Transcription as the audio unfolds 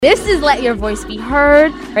This is Let Your Voice Be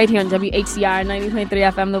Heard, right here on WHCR 90.3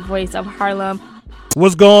 FM, the voice of Harlem.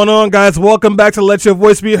 What's going on, guys? Welcome back to Let Your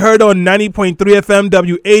Voice Be Heard on 90.3 FM,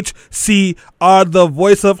 WHCR, the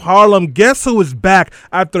voice of Harlem. Guess who is back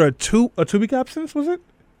after a two-week absence, was it?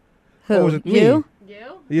 Who? Or was it You?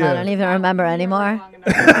 Yeah. I don't even remember anymore.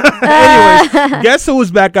 Anyways, guess who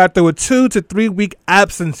was back after a 2 to 3 week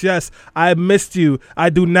absence? Yes, I missed you. I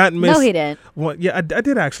do not miss. No, he didn't. Well, yeah, I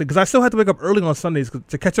did actually, because I still had to wake up early on Sundays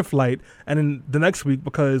to catch a flight, and then the next week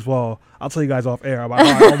because, well, I'll tell you guys off air about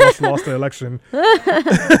how I almost lost the election.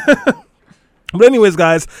 But anyways,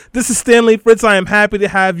 guys, this is Stanley Fritz. I am happy to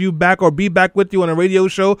have you back or be back with you on a radio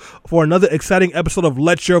show for another exciting episode of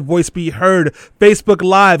Let Your Voice Be Heard. Facebook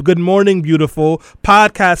Live, good morning, beautiful.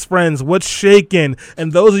 Podcast friends, what's shaking?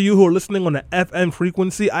 And those of you who are listening on the FM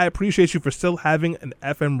frequency, I appreciate you for still having an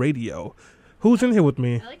FM radio. Who's in here with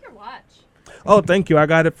me? I like your watch. Oh, thank you. I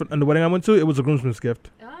got it on the wedding I went to. It was a groomsman's gift.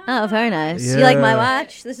 Oh, very nice. Yeah. You like my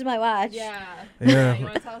watch? This is my watch. Yeah. Yeah. You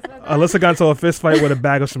want to tell us about that? Alyssa got into a fist fight with a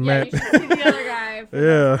bag of cement. Yeah, you should see the other guy.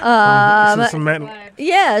 Yeah. Some cement.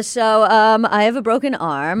 Yeah, so I have a broken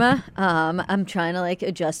arm. I'm trying to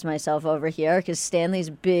adjust myself over here because Stanley's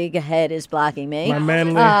big head is blocking me. My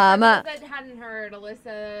manly. For those that hadn't heard,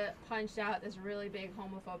 Alyssa punched out this really big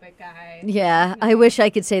homophobic guy. Yeah, I wish I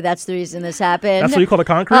could say that's the reason this happened. That's what you call the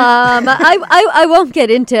concrete? I won't get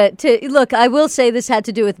into look, I will say this had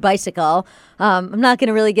to do with bicycle. I'm not going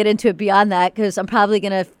to really get into it beyond that because I'm probably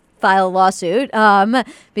going to file a lawsuit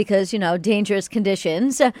because, dangerous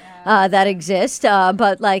conditions that exist.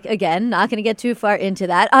 But again, not going to get too far into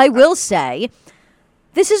that. I will say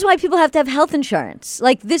this is why people have to have health insurance.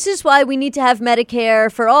 This is why we need to have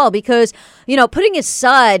Medicare for all because, putting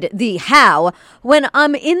aside the how, when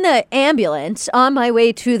I'm in the ambulance on my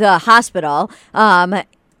way to the hospital, the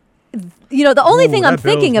only thing I'm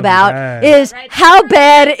thinking about is how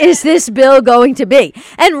bad is this bill going to be?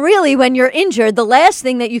 And really, when you're injured, the last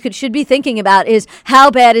thing that you should be thinking about is how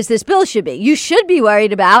bad is this bill should be. You should be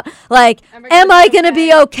worried about, am I going to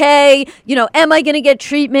be okay? Am I going to get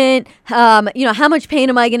treatment? How much pain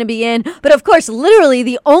am I going to be in? But of course, literally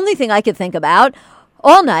the only thing I could think about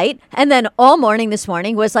all night and then all morning this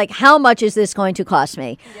morning was how much is this going to cost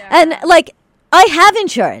me? Yeah. And I have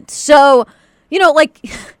insurance. So,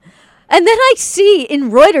 and then I see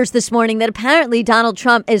in Reuters this morning that apparently Donald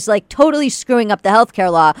Trump is totally screwing up the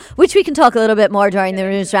healthcare law, which we can talk a little bit more during the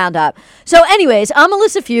news roundup. So anyways, I'm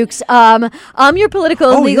Alyssa Fuchs. I'm your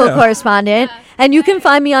political and legal correspondent. And you can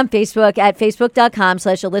find me on Facebook at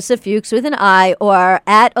facebook.com/Alyssa Fuchs with an I or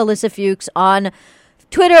at Alyssa Fuchs on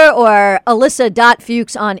Twitter or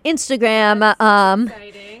Alyssa.Fuchs on Instagram.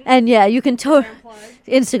 And yeah, you can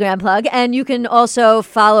Instagram plug. And you can also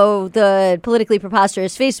follow the Politically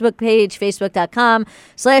Preposterous Facebook page,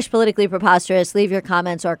 facebook.com/Politically Preposterous. Leave your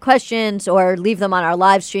comments or questions or leave them on our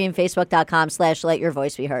live stream, facebook.com/Let Your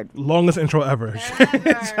Voice Be Heard. Longest intro ever. Got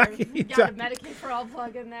a Medicare for all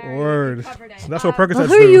plug in there. Word. So that's what Percocets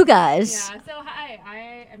who are you guys? Yeah, so hi,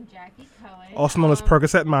 I am Jackie Cohen. Also known as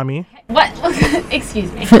Percocet Mommy. What?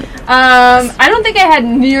 Excuse me. I don't think I had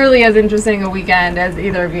nearly as interesting a weekend as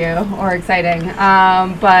either of you, or exciting.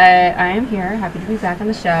 But I am here, happy to be back on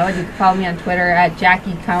the show. And you can follow me on Twitter at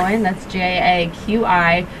Jackie Cohen. That's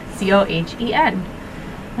JAQICOHEN.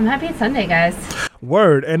 I'm happy it's Sunday, guys.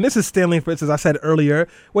 Word. And this is Stanley Fritz, as I said earlier.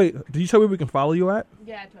 Wait, did you tell me where we can follow you at?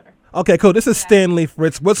 Yeah, Twitter. Okay, cool. This is Stanley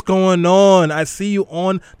Fritz. What's going on? I see you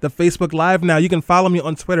on the Facebook Live now. You can follow me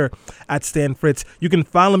on Twitter at Stan Fritz. You can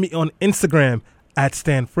follow me on Instagram at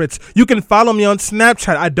Stan Fritz. You can follow me on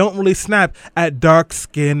Snapchat. I don't really snap at Dark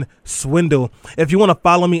Skin Swindle. If you want to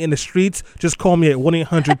follow me in the streets, just call me at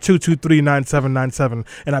 1-800-223-9797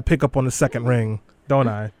 and I pick up on the second ring. Don't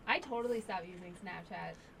I? I totally stopped using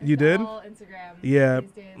Snapchat. You did? All Instagram. Yeah.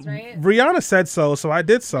 These days, right? Rihanna said so I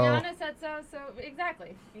did so. Rihanna said so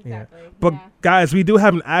exactly. Yeah. But guys, we do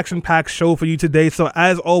have an action-packed show for you today. So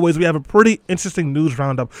as always, we have a pretty interesting news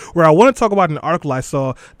roundup where I want to talk about an article I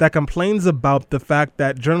saw that complains about the fact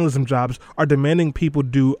that journalism jobs are demanding people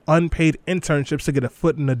do unpaid internships to get a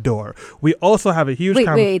foot in the door. We also have a huge...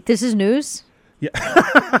 Wait, this is news?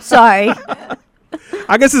 Yeah. Sorry.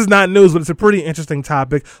 I guess it's not news, but it's a pretty interesting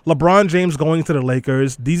topic. LeBron James going to the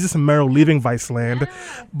Lakers, Desus and Mero leaving Viceland.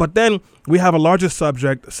 But then we have a larger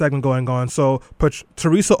subject segment going on. So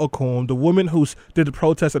Teresa Okun, the woman who did the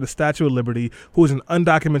protest at the Statue of Liberty, who is an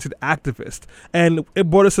undocumented activist. And it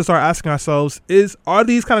brought us to start asking ourselves, are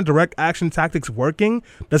these kind of direct action tactics working?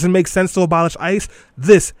 Does it make sense to abolish ICE?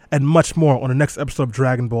 This and much more on the next episode of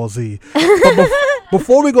Dragon Ball Z. But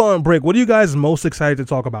before we go on break, what are you guys most excited to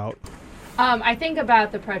talk about? I think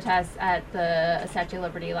about the protests at the Statue of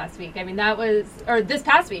Liberty last week. I mean, or this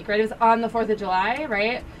past week, right? It was on the 4th of July,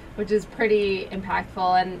 right? Which is pretty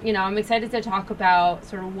impactful. And, I'm excited to talk about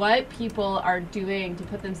sort of what people are doing to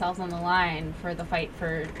put themselves on the line for the fight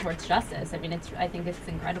towards justice. I mean, I think it's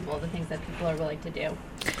incredible, the things that people are willing to do.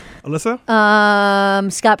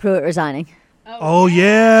 Alyssa? Scott Pruitt resigning. Oh,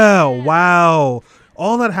 yeah. Wow.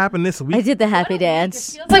 All that happened this week. I did the happy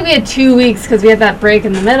dance. It feels like we had 2 weeks because we had that break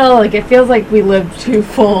in the middle. Like, it feels like we lived 2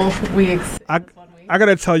 full weeks. I got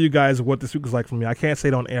to tell you guys what this week was like for me. I can't say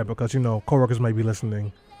it on air because, coworkers might be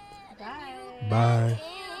listening. Bye.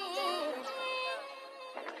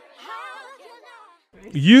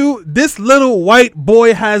 This little white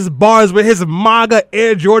boy has bars with his MAGA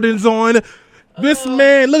Air Jordans on. This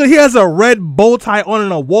man, look, he has a red bow tie on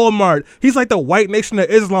in a Walmart. He's like the white nation of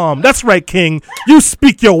Islam. That's right, King. You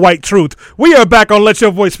speak your white truth. We are back on Let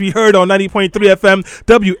Your Voice Be Heard on 90.3 FM,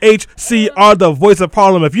 WHCR, the voice of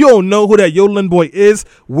Parliament. If you don't know who that yodeling boy is,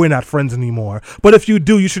 we're not friends anymore. But if you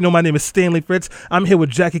do, you should know my name is Stanley Fritz. I'm here with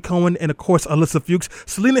Jackie Cohen and, of course, Alyssa Fuchs.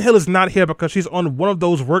 Selena Hill is not here because she's on one of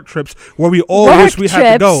those work trips where we all wish we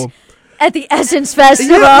had to go. At the Essence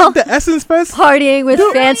Festival. Yeah, the Essence Fest. Partying with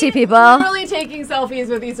fancy people. Literally taking selfies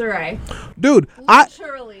with Issa Rae. Dude, I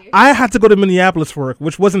had to go to Minneapolis for work,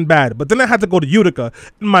 which wasn't bad. But then I had to go to Utica.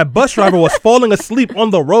 And my bus driver was falling asleep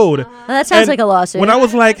on the road. Well, that sounds like a lawsuit. When I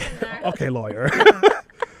was like, okay, lawyer.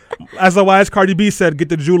 As the wise Cardi B said, get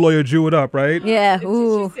the Jew lawyer, Jew it up, right? Yeah.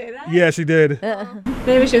 Ooh. Did she say that? Yeah, she did.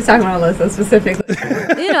 Maybe she was talking about Alyssa specifically.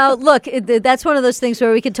 Look, that's one of those things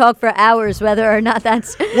where we could talk for hours whether or not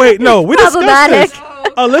that's Wait, no, we problematic. discussed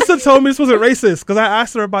this. Alyssa told me this wasn't racist because I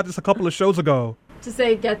asked her about this a couple of shows ago. To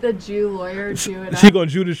say, get the Jew lawyer, Jew it up. She gonna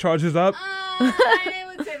Jew the charges up? I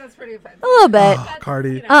would say that's pretty offensive. A little bit.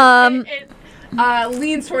 Cardi. It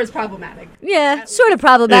leans towards problematic. Yeah, sort of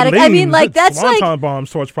problematic. I mean, like, that's Swanton bombs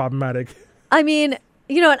towards problematic. I mean,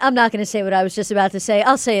 you know what? I'm not going to say what I was just about to say.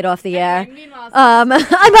 I'll say it off the air. Meanwhile, I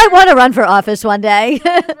might want to run for office one day.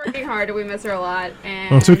 working hard, and we miss her a lot.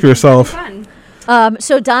 And speak for yourself. Fun.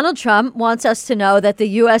 So Donald Trump wants us to know that the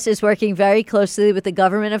U.S. is working very closely with the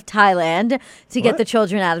government of Thailand to get the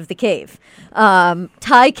children out of the cave.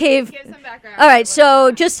 Thai cave. Give some background. All right,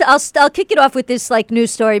 so I'll kick it off with this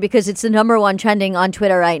news story because it's the number one trending on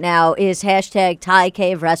Twitter right now is hashtag Thai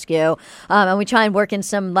cave rescue, and we try and work in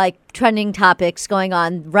some trending topics going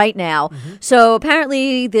on right now. Mm-hmm. So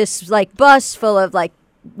apparently this bus full of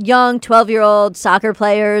young 12-year-old soccer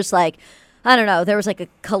players I don't know, there was a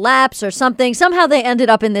collapse or something. Somehow they ended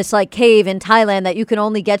up in this cave in Thailand that you can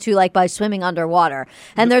only get to by swimming underwater.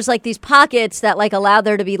 And there's these pockets that allow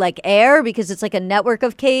there to be air because it's a network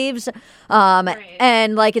of caves. Right.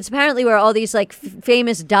 And it's apparently where all these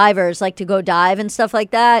famous divers like to go dive and stuff like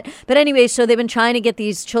that. But anyway, so they've been trying to get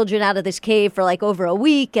these children out of this cave for over a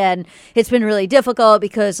week, and it's been really difficult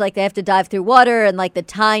because they have to dive through water, and the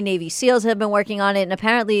Thai Navy SEALs have been working on it. And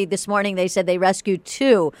apparently this morning they said they rescued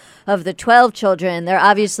 2 of the 12 children. They're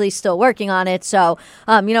obviously still working on it. So,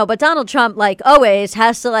 but Donald Trump, always,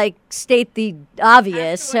 has to state the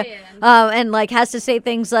obvious, and has to say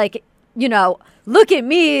things look at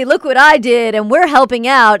me, look what I did, and we're helping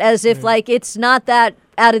out, as if it's not that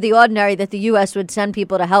out of the ordinary that the U.S. would send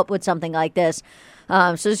people to help with something like this.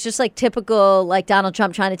 So it's just typical Donald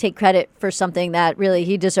Trump trying to take credit for something that really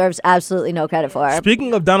he deserves absolutely no credit for.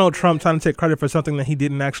 Speaking of Donald Trump trying to take credit for something that he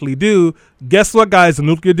didn't actually do, guess what, guys? The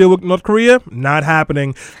nuclear deal with North Korea, not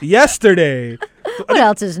happening. Yesterday. What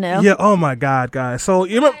else is new? Yeah, oh my God, guys. So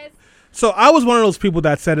I was one of those people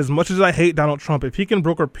that said, as much as I hate Donald Trump, if he can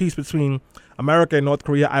broker peace between America and North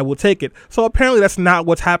Korea, I will take it. So apparently that's not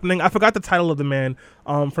what's happening. I forgot the title of the man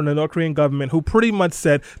from the North Korean government who pretty much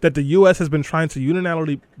said that the U.S. has been trying to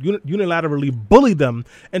unilaterally bully them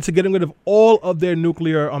into getting rid of all of their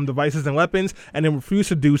nuclear devices and weapons, and then refused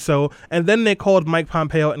to do so. And then they called Mike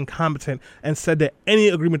Pompeo incompetent and said that any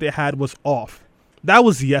agreement they had was off. That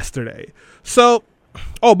was yesterday. So,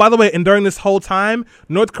 oh, by the way, and during this whole time,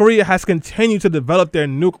 North Korea has continued to develop their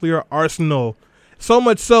nuclear arsenal. So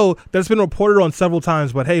much so that it's been reported on several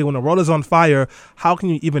times. But hey, when the world is on fire, how can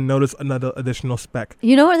you even notice another additional speck?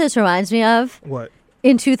 You know what this reminds me of? What?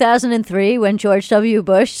 In 2003, when George W.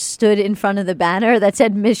 Bush stood in front of the banner that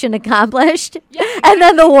said "Mission Accomplished," and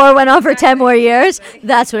then the war went on for 10 more years.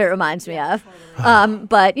 That's what it reminds me of.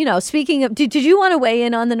 But speaking of, did you want to weigh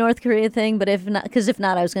in on the North Korea thing? But if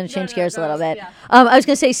not, I was going to change gears a little bit. Yeah. I was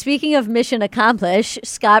going to say, speaking of mission accomplished,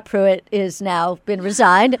 Scott Pruitt is now been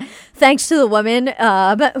resigned, thanks to the woman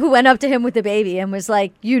who went up to him with the baby and was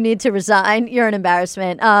like, "You need to resign. You're an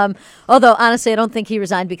embarrassment." Although honestly, I don't think he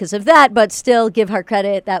resigned because of that, but still, give her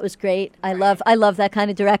credit. That was great. I love that kind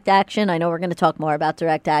of direct action. I know we're going to talk more about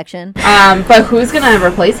direct action. But who's going to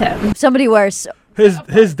replace him? Somebody worse.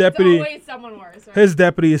 His deputy. Always someone worse. Right? His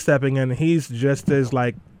deputy is stepping in. He's just as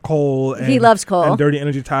like cold. He loves Cole. And dirty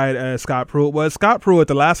energy tied as Scott Pruitt was. Scott Pruitt,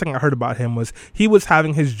 the last thing I heard about him was he was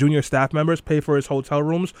having his junior staff members pay for his hotel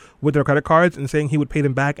rooms with their credit cards and saying he would pay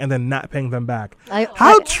them back and then not paying them back.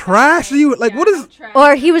 How trash are you? Like, what is...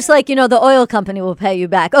 Or he was like, the oil company will pay you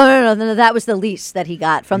back. Oh, no, that was the lease that he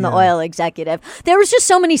got from the oil executive. There was just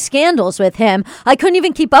so many scandals with him. I couldn't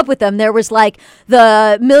even keep up with them. There was like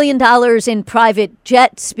the $1 million in private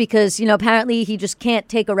jets because, apparently he just can't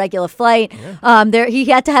take a regular flight. Yeah. He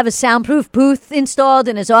had to have a soundproof booth installed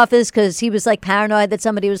in his office because he was like paranoid that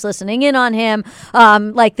somebody was listening in on him.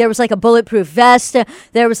 Like there was like a bulletproof vest.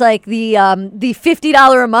 There was like the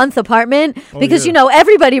 $50 a month apartment because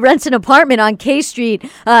everybody rents an apartment on K Street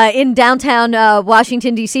in downtown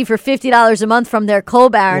Washington D.C. for $50 a month from their coal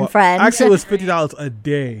baron friends. Actually, it was $50 a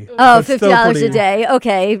day. Oh, $50 a day.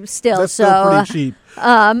 Okay, still that's still pretty cheap.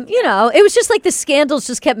 It was just like the scandals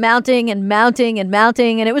just kept mounting and mounting and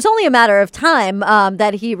mounting, and it was only a matter of time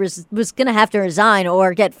that he was going to have to resign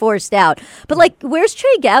or get forced out. But like, where's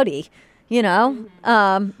Trey Gowdy? In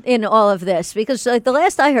all of this, because like the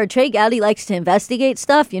last I heard, Trey Gowdy likes to investigate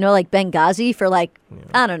stuff. Like Benghazi for like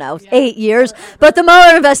 8 years, but the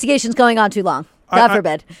Mueller investigation's going on too long. God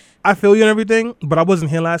forbid. I feel you and everything, but I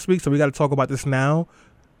wasn't here last week, so we got to talk about this now.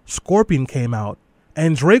 Scorpion came out.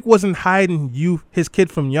 And Drake wasn't hiding his kid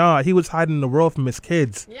from y'all. He was hiding the world from his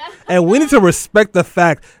kids. Yeah. And we need to respect the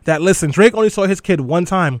fact that, listen, Drake only saw his kid one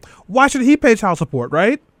time. Why should he pay child support,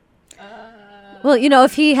 right? Well,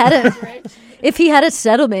 if he had a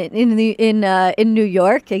settlement in New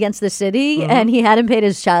York against the city and he hadn't paid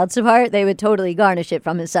his child support, they would totally garnish it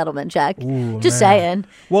from his settlement check. Ooh, just saying.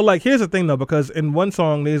 Well, like, here's the thing, though, because in one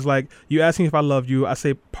song, there's like, you ask me if I love you. I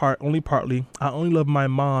say only partly. I only love my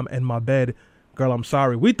mom and my bed. Girl, I'm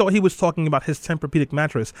sorry. We thought he was talking about his Tempur-Pedic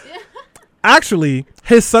mattress. Actually,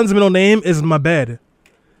 his son's middle name is my bed.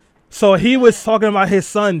 So he was talking about his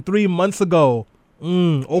son 3 months ago.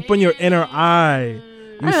 Open your inner eye.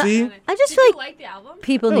 You see? I just feel like the album?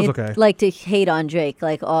 People like to hate on Drake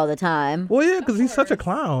like all the time. Well, yeah, because he's such a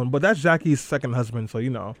clown. But that's Jackie's second husband, so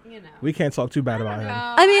we can't talk too bad about him.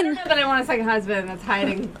 I mean, I don't know that I want a second husband that's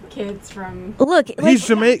hiding kids from. Look, he's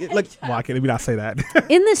Jamaican. Like, well, I can't maybe not say that.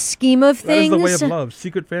 In the scheme of things, that is the way of love.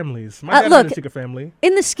 Secret families. My dad had a secret family.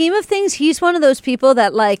 In the scheme of things, he's one of those people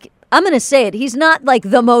that like. I'm going to say it. He's not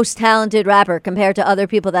like the most talented rapper compared to other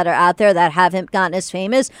people that are out there that haven't gotten as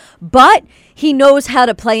famous, but he knows how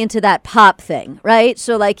to play into that pop thing, right?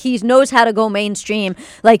 So like he knows how to go mainstream.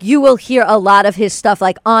 Like you will hear a lot of his stuff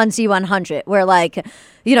like on Z100 where like,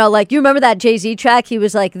 like you remember that Jay-Z track? He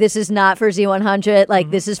was like, this is not for Z100.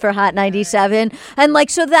 Like this is for Hot 97. And like,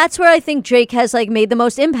 so that's where I think Drake has like made the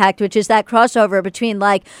most impact, which is that crossover between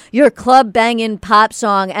like your club banging pop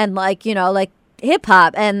song and like, like, hip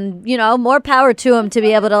hop, and more power to him to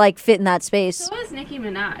be able to like fit in that space. So was Nicki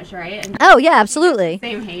Minaj, right? And absolutely.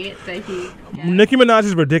 Same hate that he. Yeah. Nicki Minaj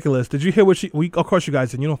is ridiculous. Did you hear what of course you guys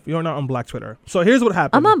did. You're not on Black Twitter. So here's what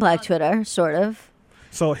happened. I'm on Black Twitter, sort of.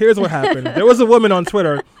 So here's what happened. There was a woman on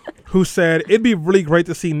Twitter who said it'd be really great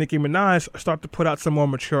to see Nicki Minaj start to put out some more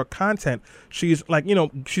mature content. She's like,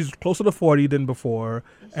 she's closer to 40 than before.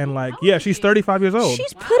 And like, she's 35 years old.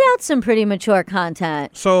 She's put out some pretty mature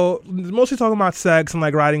content. So mostly talking about sex and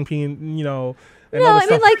like riding peen, No, I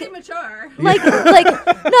mean like mature.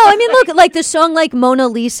 Look, like the song like Mona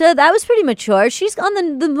Lisa, that was pretty mature. She's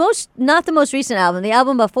on not the most recent album, the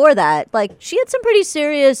album before that. Like she had some pretty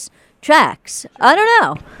serious tracks. I don't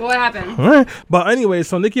know. What happened? All right. But anyway,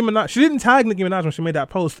 so Nicki Minaj, she didn't tag Nicki Minaj when she made that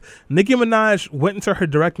post. Nicki Minaj went into her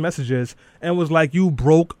direct messages and was like, you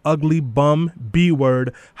broke, ugly bum,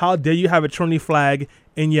 B-word. How dare you have a Trinity flag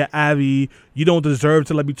in your Abbey? You don't deserve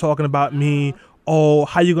to be talking about me. Oh,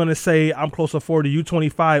 how you gonna say I'm close to 40? You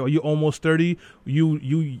 25 or you almost 30?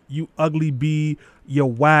 You ugly B. You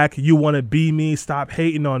whack. You want to be me. Stop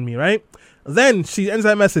hating on me, right? Then she ends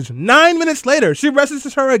that message. 9 minutes later, she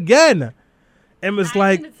messages her again, and was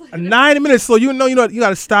 9 minutes. So you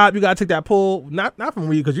gotta stop. You gotta take that pull. Not from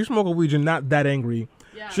weed because you smoke a weed. You're not that angry.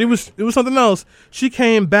 Yeah. It was something else. She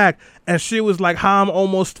came back and she was like, "How I'm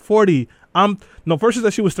almost 40. First she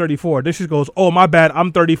said she was 34. Then she goes, "Oh my bad.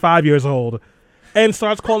 I'm 35 years old," and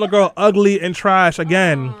starts calling the girl ugly and trash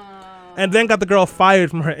again, and then got the girl fired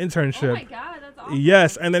from her internship. Oh my god, that's awful.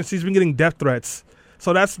 Yes, and then she's been getting death threats.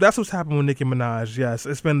 So that's what's happened with Nicki Minaj. Yes,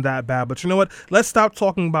 it's been that bad. But you know what? Let's stop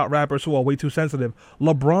talking about rappers who are way too sensitive.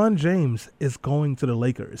 LeBron James is going to the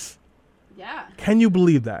Lakers. Yeah. Can you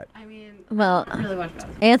believe that? I mean, Well, I really watch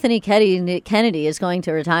basketball. Anthony Kennedy is going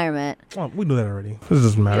to retirement. Oh, we knew that already. This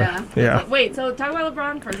doesn't matter. Yeah. Wait, so talk about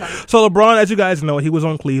LeBron for a second. So LeBron, as you guys know, he was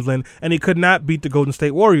on Cleveland, and he could not beat the Golden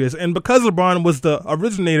State Warriors. And because LeBron was the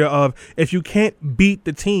originator of, if you can't beat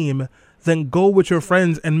the team, then go with your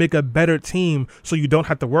friends and make a better team so you don't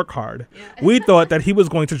have to work hard. Yeah. We thought that he was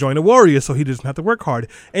going to join the Warriors so he doesn't have to work hard.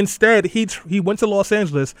 Instead, he went to Los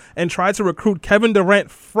Angeles and tried to recruit Kevin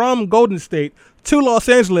Durant from Golden State to Los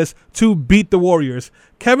Angeles to beat the Warriors.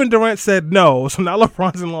 Kevin Durant said no, so now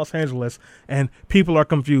LeBron's in Los Angeles, and people are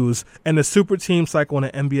confused, and the super team cycle in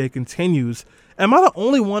the NBA continues. Am I the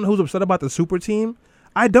only one who's upset about the super team?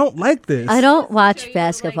 I don't like this. I don't watch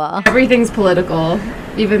basketball. Like, everything's political,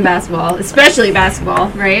 even basketball, especially basketball,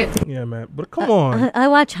 right? Yeah, man. But come on. I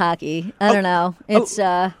watch hockey. I don't know. It's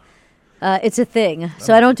a thing.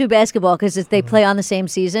 So I don't do basketball because they play on the same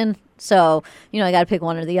season. So, I got to pick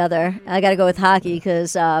one or the other. I got to go with hockey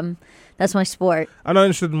because that's my sport. I'm not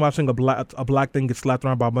interested in watching a black thing get slapped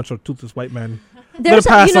around by a bunch of toothless white men. There's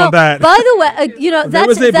on that. By the way,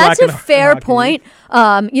 that's a fair point.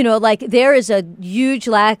 There is a huge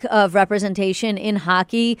lack of representation in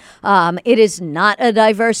hockey. It is not a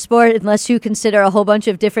diverse sport unless you consider a whole bunch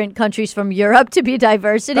of different countries from Europe to be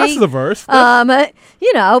diversity. That's diverse. That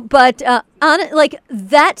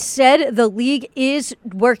said, the league is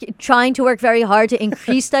trying to work very hard to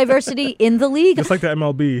increase diversity in the league. Just like the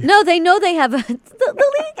MLB. No, they know they have the league.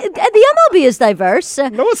 The MLB is diverse.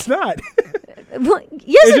 No, it's not. Well,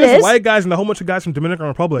 yes, it's it just is. White guys and a whole bunch of guys from Dominican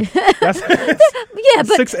Republic. That's but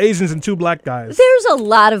 6 Asians and 2 black guys. There's a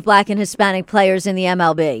lot of black and Hispanic players in the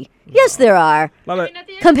MLB. Yes, there are.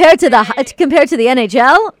 Compared to the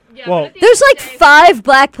NHL, Yeah, there's like 5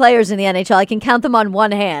 black players in the NHL. I can count them on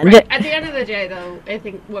one hand. Right. At the end of the day, though, I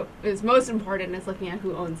think what is most important is looking at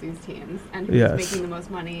who owns these teams and who's making the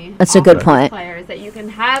most money. That's a good point. Players that you can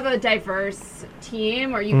have a diverse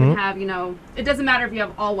team, or you can have, it doesn't matter if you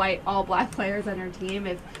have all white, all black players on your team.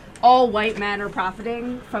 If all white men are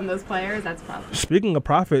profiting from those players, that's profit. Speaking of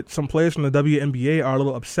profit, some players from the WNBA are a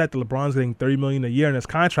little upset that LeBron's getting $30 million a year in his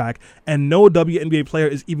contract, and no WNBA player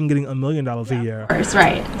is even getting $1 million a year. Of course,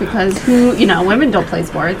 right? Because women don't play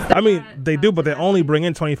sports. I mean, they do, but they only bring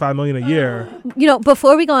in $25 million a year.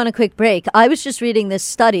 Before we go on a quick break, I was just reading this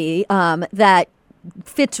study that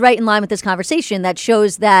fits right in line with this conversation that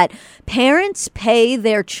shows that parents pay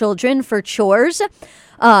their children for chores.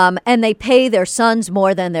 And they pay their sons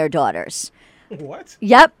more than their daughters. What?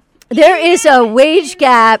 Yep. There is a wage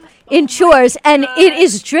gap in chores, and it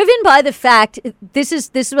is driven by the fact, this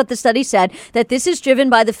is what the study said, that this is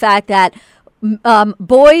driven by the fact that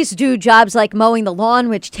boys do jobs like mowing the lawn,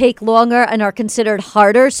 which take longer and are considered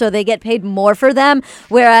harder, so they get paid more for them,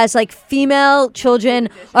 whereas like female children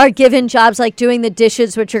are given jobs like doing the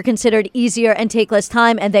dishes, which are considered easier and take less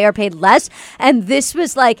time, and they are paid less. And this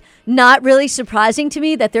was like not really surprising to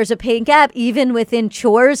me that there's a pay gap even within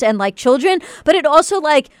chores and like children, but it also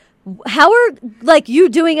like, how are like you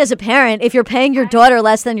doing as a parent if you're paying your daughter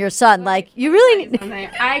less than your son? Like you really need.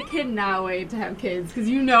 I cannot wait to have kids because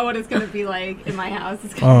you know what it's going to be like in my house.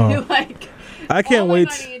 It's going to be like I can't wait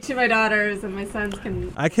to my daughters and my sons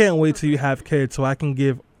can. I can't wait till you have kids so I can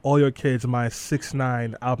give all your kids my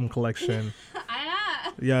 6ix9ine album collection.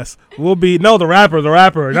 Yes, we'll be the rapper,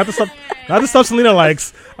 not the stuff Selena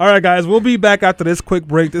likes. All right, guys, we'll be back after this quick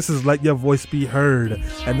break. This is Let Your Voice Be Heard,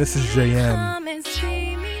 and this is JM.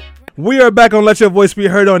 We are back on Let Your Voice Be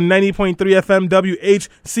Heard on 90.3 FM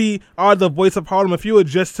WHCR, the voice of Harlem. If you are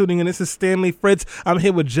just tuning in, this is Stanley Fritz. I'm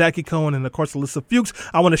here with Jackie Cohen and, of course, Alyssa Fuchs.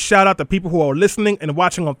 I want to shout out the people who are listening and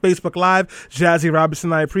watching on Facebook Live. Jazzy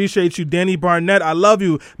Robinson, I appreciate you. Danny Barnett, I love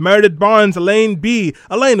you. Meredith Barnes, Elaine B.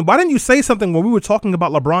 Elaine, why didn't you say something when we were talking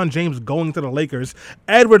about LeBron James going to the Lakers?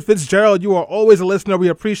 Edward Fitzgerald, you are always a listener. We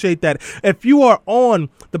appreciate that. If you are on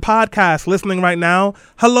the podcast listening right now,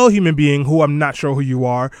 hello, human being who I'm not sure who you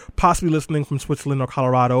are, possibly listening from Switzerland or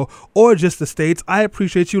Colorado or just the States, I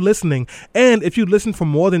appreciate you listening. And if you listen for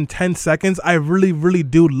more than 10 seconds, I really, really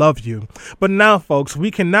do love you. But now, folks,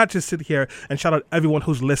 we cannot just sit here and shout out everyone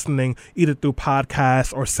who's listening either through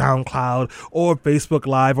podcasts or SoundCloud or Facebook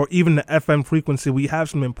Live or even the FM frequency. We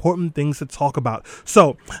have some important things to talk about.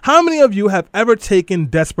 So, how many of you have ever taken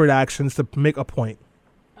desperate actions to make a point?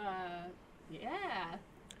 Yeah,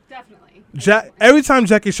 definitely. Every time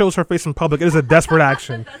Jackie shows her face in public, it is a desperate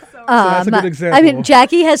action. So that's a good example. I mean,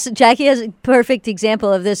 Jackie has a perfect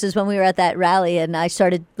example of this is when we were at that rally and I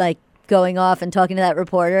started like going off and talking to that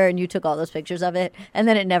reporter and you took all those pictures of it and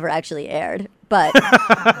then it never actually aired. But, But no,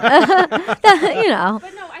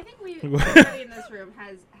 I think everybody in this room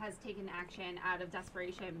has has taken action out of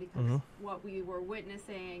desperation because what we were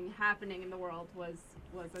witnessing happening in the world was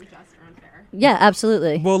unjust or unfair. Yeah,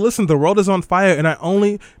 absolutely. Well, listen, the world is on fire, and I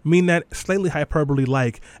only mean that slightly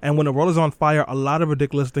hyperbole-like. And when the world is on fire, a lot of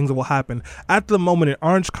ridiculous things will happen. At the moment, an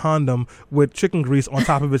orange condom with chicken grease on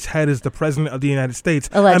top of its head is the president of the United States.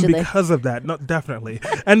 Allegedly. And because of that, no, definitely.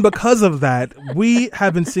 And because of that, we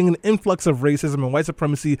have been seeing an influx of racism and white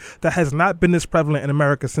supremacy that has not been this prevalent in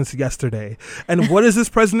America since yesterday. And what is this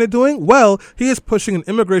president doing? Well, he is pushing an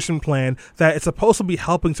immigration plan that is supposed to be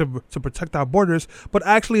helping to protect our borders, but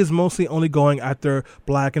actually is mostly only going after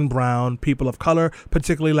black and brown people of color,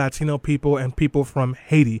 particularly Latino people and people from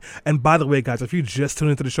Haiti. And by the way, guys, if you just tuned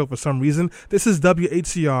into the show for some reason, this is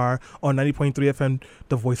WHCR on 90.3 FM,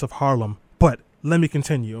 the voice of Harlem. But let me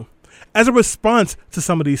continue. As a response to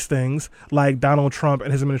some of these things, like Donald Trump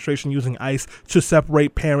and his administration using ICE to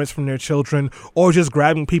separate parents from their children, or just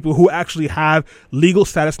grabbing people who actually have legal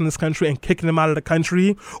status in this country and kicking them out of the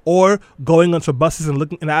country, or going onto buses and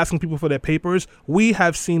looking and asking people for their papers, we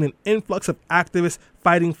have seen an influx of activists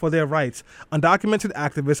fighting for their rights. Undocumented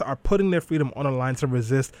activists are putting their freedom on the line to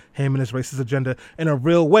resist him and his racist agenda in a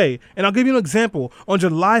real way. And I'll give you an example. On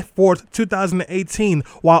July 4th, 2018,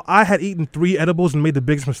 while I had eaten 3 edibles and made the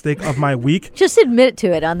biggest mistake of my week. Just admit to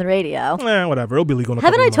it on the radio. Whatever. It'll be legal in a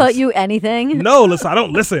Haven't couple I of taught months. you anything? No, listen. I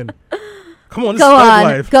don't listen. Come on, this Go is thug on.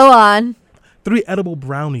 life. Go on. 3 edible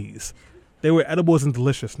brownies. They were edibles and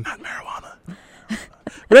delicious, not marijuana.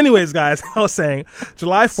 But anyways, guys, I was saying,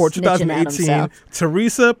 July 4th, Snitching at 2018, himself.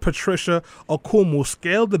 Teresa Patricia Okumu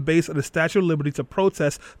scaled the base of the Statue of Liberty to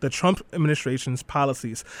protest the Trump administration's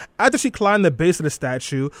policies. After she climbed the base of the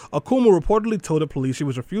statue, Okumu reportedly told the police she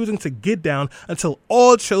was refusing to get down until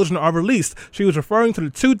all children are released. She was referring to the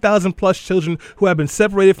 2,000 plus children who have been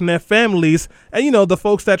separated from their families. And, you know, the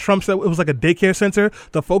folks that Trump said it was like a daycare center,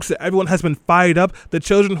 the folks that everyone has been fired up, the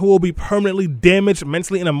children who will be permanently damaged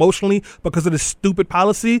mentally and emotionally because of this stupid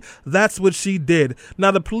policy. That's what she did.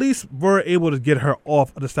 Now, the police were able to get her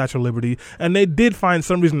off of the Statue of Liberty, and they did find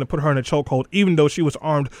some reason to put her in a chokehold, even though she was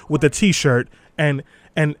armed with a T-shirt and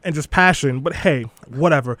just passion. But hey,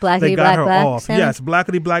 whatever. Blackity they got black, her black, off. Sam? Yes,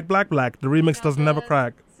 blackity black, black, black. The remix doesn't never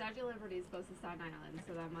crack. Statue of Liberty is close to Staten Island,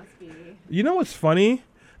 so that must be... You know what's funny?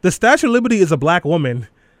 The Statue of Liberty is a black woman.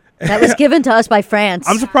 That was given to us by France.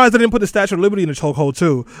 I'm surprised they didn't put the Statue of Liberty in a chokehold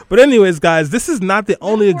too. But anyways, guys, this is not the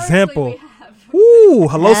only example. Ooh,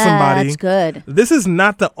 hello, somebody. That's good. This is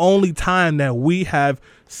not the only time that we have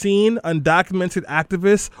seen undocumented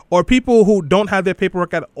activists or people who don't have their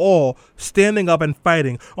paperwork at all standing up and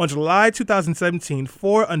fighting. On July 2017,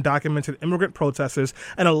 4 undocumented immigrant protesters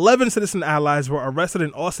and 11 citizen allies were arrested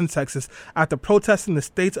in Austin, Texas after protesting the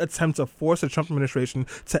state's attempt to force the Trump administration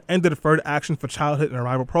to end the Deferred Action for Childhood and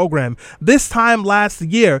Arrival program. This time last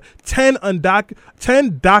year, 10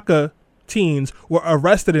 DACA teens were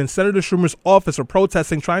arrested in Senator Schumer's office for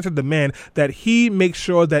protesting, trying to demand that he make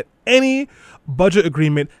sure that any budget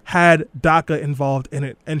agreement had DACA involved in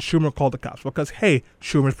it, and Schumer called the cops because, hey,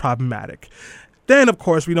 Schumer's problematic. Then, of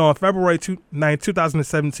course, we know on February 9,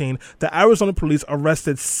 2017, the Arizona police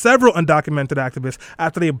arrested several undocumented activists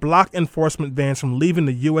after they blocked enforcement vans from leaving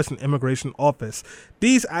the U.S. and Immigration Office.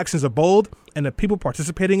 These actions are bold, and the people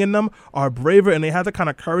participating in them are braver, and they have the kind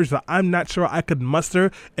of courage that I'm not sure I could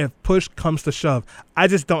muster if push comes to shove. I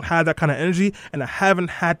just don't have that kind of energy, and I haven't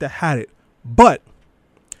had to have it. But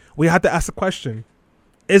we have to ask the question,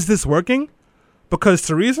 is this working? Because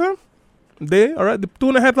Teresa, they're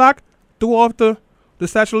doing a headlock, threw off the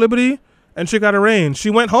Statue of Liberty, and she got arraigned.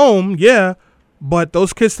 She went home, yeah, but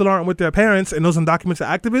those kids still aren't with their parents, and those undocumented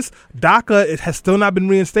activists, DACA, it has still not been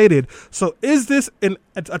reinstated. So is this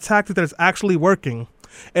a tactic that is actually working?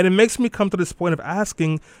 And it makes me come to this point of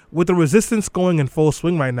asking, with the resistance going in full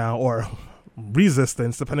swing right now, or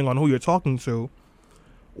resistance, depending on who you're talking to,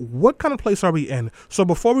 what kind of place are we in? So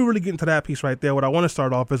before we really get into that piece right there, what I want to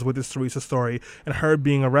start off is with this Teresa story and her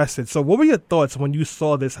being arrested. So what were your thoughts when you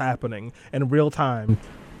saw this happening in real time?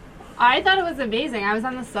 I thought it was amazing. I was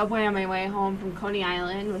on the subway on my way home from Coney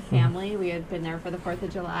Island with family. We had been there for the 4th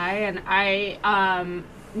of July, and I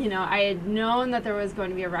had known that there was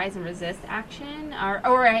going to be a rise and resist action,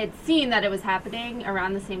 or I had seen that it was happening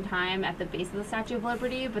around the same time at the base of the Statue of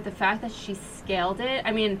Liberty, but the fact that she scaled it,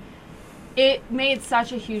 I mean, it made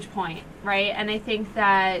such a huge point, right? And I think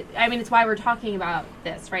that, it's why we're talking about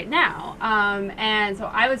this right now. And so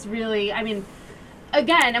I was really,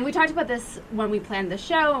 again, and we talked about this when we planned the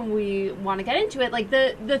show and we want to get into it, like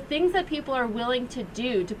the things that people are willing to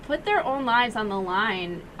do to put their own lives on the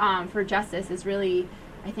line for justice is really,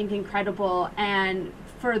 I think, incredible. And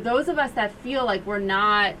for those of us that feel like we're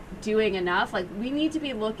not doing enough, like we need to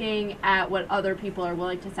be looking at what other people are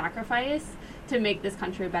willing to sacrifice to make this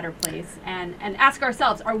country a better place, and ask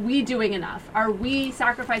ourselves, are we doing enough? Are we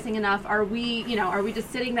sacrificing enough? Are we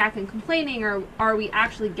just sitting back and complaining, or are we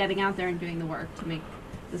actually getting out there and doing the work to make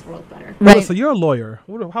this world better? Right. So you're a lawyer.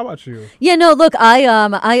 How about you? Yeah, no, look,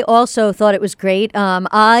 I also thought it was great.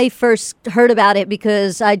 I first heard about it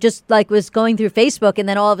because I just was going through Facebook, and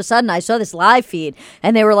then all of a sudden I saw this live feed,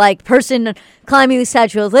 and they were like, person climbing the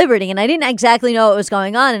Statue of Liberty, and I didn't exactly know what was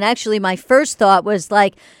going on. And actually my first thought was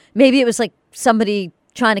maybe it was somebody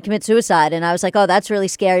trying to commit suicide, and I was like, oh, that's really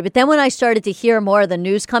scary. But then when I started to hear more of the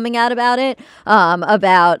news coming out about it,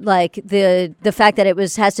 about the fact that it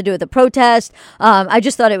has to do with the protest, I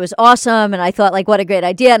just thought it was awesome, and I thought what a great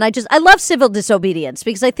idea. And I love civil disobedience,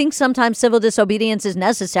 because I think sometimes civil disobedience is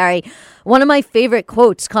necessary. One of my favorite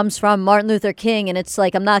quotes comes from Martin Luther King, and it's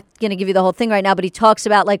I'm not going to give you the whole thing right now, but he talks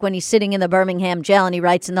about when he's sitting in the Birmingham jail, and he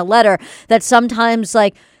writes in the letter that sometimes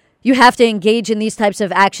you have to engage in these types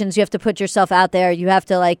of actions. You have to put yourself out there. You have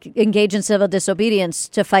to engage in civil disobedience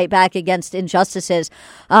to fight back against injustices.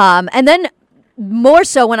 And then more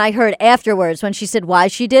so when I heard afterwards, when she said why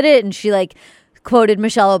she did it, and she quoted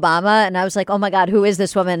Michelle Obama, and I was like, oh my God, who is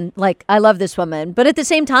this woman? I love this woman. But at the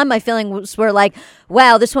same time, my feelings were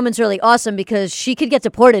wow, this woman's really awesome, because she could get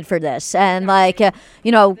deported for this. And the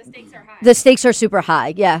stakes are high. The stakes are super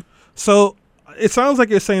high. Yeah. So it sounds like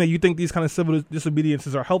you're saying that you think these kind of civil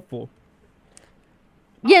disobediences are helpful.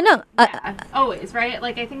 Yeah, no. Always, right?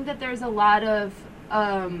 I think that there's a lot of,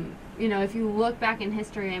 if you look back in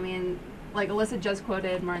history, I mean, Alyssa just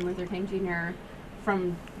quoted Martin Luther King Jr.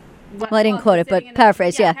 from... I didn't quote it, but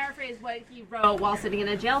paraphrase, yeah. Paraphrase what he wrote while sitting in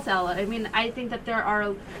a jail cell. I mean, I think that there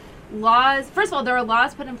are laws. First of all, there are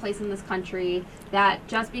laws put in place in this country that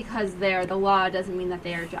just because they're the law doesn't mean that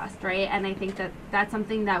they are just, right? And I think that that's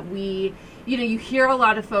something that we, you hear a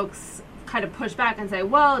lot of folks kind of push back and say,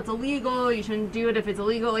 well, it's illegal, you shouldn't do it if it's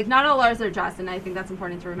illegal. Not all laws are just, and I think that's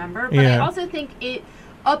important to remember. But I also think it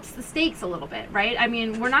ups the stakes a little bit, right? I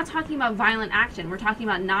mean, we're not talking about violent action. We're talking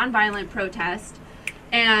about nonviolent protest.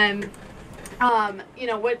 And,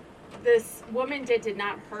 what this woman did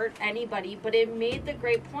not hurt anybody, but it made the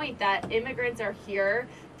great point that immigrants are here,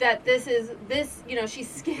 that she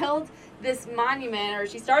scaled this monument, or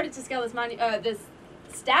she started to scale this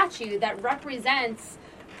statue that represents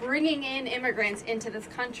bringing in immigrants into this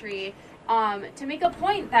country, to make a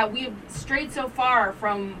point that we've strayed so far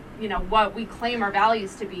from, what we claim our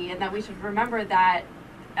values to be, and that we should remember that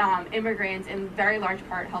immigrants in very large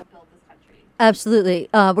part help build this country. Absolutely.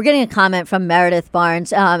 We're getting a comment from Meredith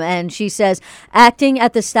Barnes, and she says, acting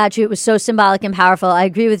at the statue was so symbolic and powerful. I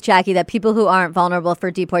agree with Jackie that people who aren't vulnerable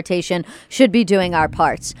for deportation should be doing our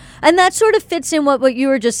parts. And that sort of fits in what you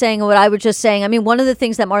were just saying and what I was just saying. I mean, one of the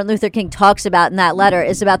things that Martin Luther King talks about in that letter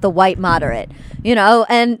is about the white moderate,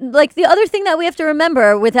 and the other thing that we have to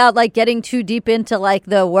remember without getting too deep into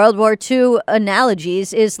the World War II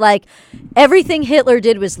analogies is everything Hitler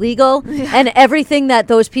did was legal, and everything that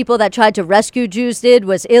those people that tried to rescue Jews did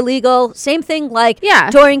was illegal. Same thing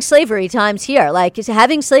during slavery times here.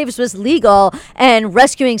 Having slaves was legal, and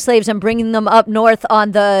rescuing slaves and bringing them up north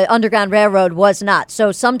on the Underground Railroad was not.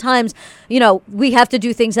 So sometimes, we have to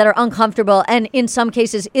do things that are uncomfortable and in some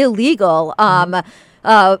cases illegal.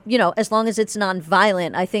 As long as it's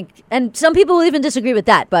nonviolent, I think, and some people will even disagree with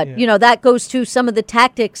that, but, that goes to some of the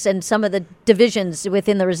tactics and some of the divisions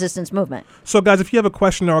within the resistance movement. So, guys, if you have a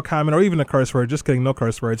question or a comment or even a curse word, just kidding, no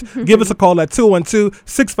curse words, give us a call at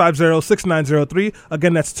 212-650-6903.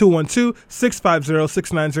 Again, that's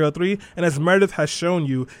 212-650-6903. And as Meredith has shown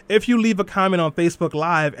you, if you leave a comment on Facebook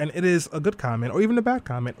Live and it is a good comment or even a bad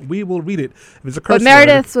comment, we will read it. If it's a curse word. But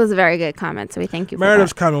Meredith's was a very good comment, so we thank you for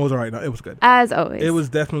Meredith's that. comment was all right. No, it was good. As always. It was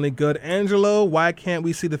definitely good. Angelo, why can't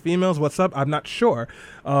we see the females? What's up? I'm not sure.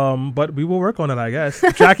 But we will work on it, I guess.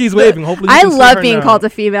 Jackie's waving. Hopefully I love being called a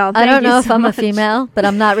female. I don't know if I'm a female, but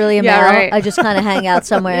I'm not really a male. Right. I just kind of hang out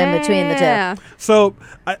somewhere in between the two. So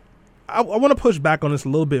I want to push back on this a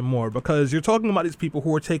little bit more, because you're talking about these people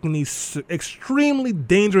who are taking these extremely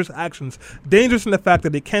dangerous actions, dangerous in the fact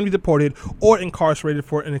that they can be deported or incarcerated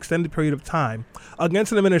for an extended period of time,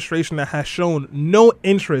 against an administration that has shown no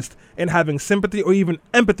interest in having sympathy or even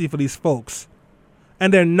empathy for these folks.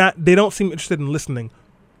 And they don't seem interested in listening.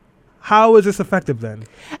 How is this effective then?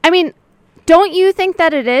 I mean, don't you think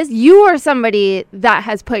that it is? You are somebody that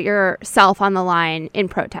has put yourself on the line in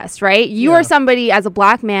protest, right? You are somebody as a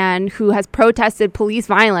black man who has protested police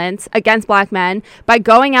violence against black men by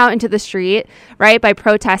going out into the street, right? By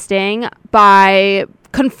protesting, by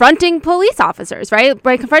confronting police officers, right?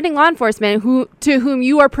 By confronting law enforcement to whom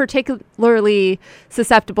you are particularly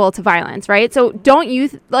susceptible to violence, right? So don't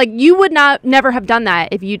you you would never have done that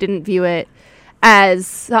if you didn't view it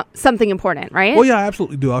as something important, right? Well, yeah, I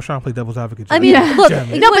absolutely do. I was trying to play devil's advocate. I mean, look,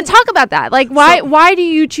 but talk about that. Like, why do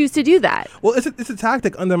you choose to do that? Well, it's a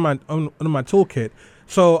tactic under my toolkit.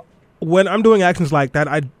 So when I'm doing actions like that,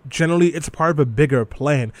 it's part of a bigger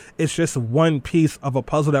plan. It's just one piece of a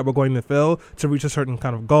puzzle that we're going to fill to reach a certain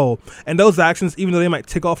kind of goal. And those actions, even though they might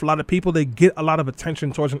tick off a lot of people, they get a lot of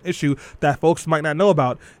attention towards an issue that folks might not know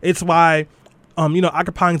about. It's why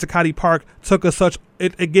occupying Zuccotti Park took us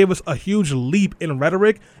it gave us a huge leap in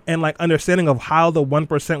rhetoric and understanding of how the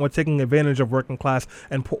 1% were taking advantage of working class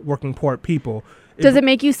and working poor people. Does it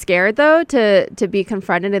make you scared though to be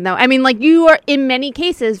confronted in though? I mean, you are in many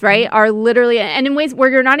cases, right? Are literally, and in ways where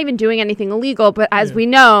you're not even doing anything illegal, but as we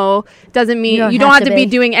know, doesn't mean you don't have to be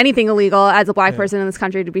doing anything illegal as a black person in this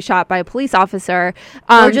country to be shot by a police officer,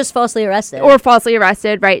 or just falsely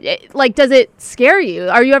arrested, right? Does it scare you?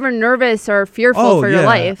 Are you ever nervous or fearful for your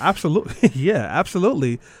life? Absolutely, yeah,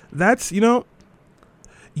 absolutely. That's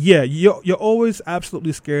Yeah, you're always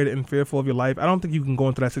absolutely scared and fearful of your life. I don't think you can go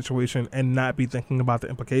into that situation and not be thinking about the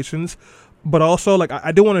implications. But also,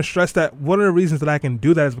 I do want to stress that one of the reasons that I can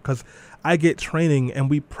do that is because I get training and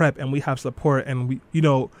we prep and we have support and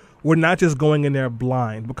we're not just going in there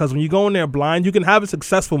blind. Because when you go in there blind, you can have a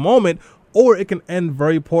successful moment or it can end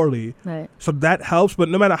very poorly. Right. So that helps. But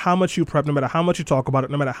no matter how much you prep, no matter how much you talk about it,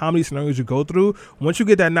 no matter how many scenarios you go through, once you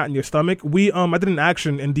get that knot in your stomach, I did an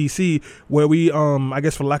action in D.C. where we, I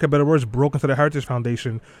guess for lack of better words, broke into the Heritage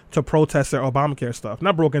Foundation to protest their Obamacare stuff.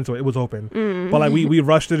 Not broke into it was open. Mm-hmm. But we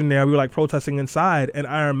rushed it in there. We were protesting inside. And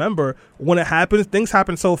I remember when it happens, things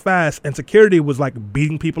happen so fast and security was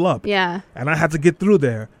beating people up. Yeah. And I had to get through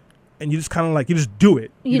there. And you just kind of you just do it.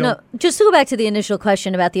 You know, just to go back to the initial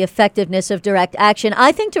question about the effectiveness of direct action,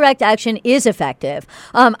 I think direct action is effective.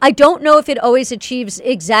 I don't know if it always achieves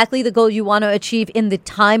exactly the goal you want to achieve in the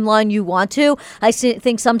timeline you want to. I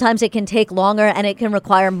think sometimes it can take longer and it can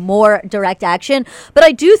require more direct action. But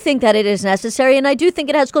I do think that it is necessary and I do think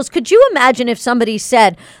it has goals. Could you imagine if somebody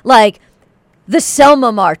said, the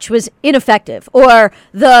Selma March was ineffective, or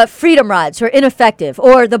the Freedom Rides were ineffective,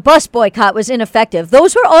 or the bus boycott was ineffective?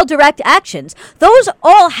 Those were all direct actions. Those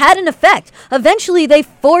all had an effect. Eventually, they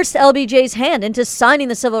forced LBJ's hand into signing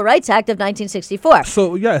the Civil Rights Act of 1964.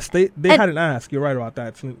 So, yes, they had an ask. You're right about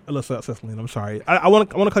that, Alyssa Cicilline. I'm sorry. I want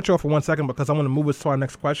to cut you off for 1 second because I want to move us to our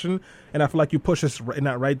next question, and I feel like you push us in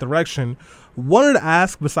that right direction. One of the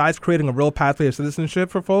asks, besides creating a real pathway of citizenship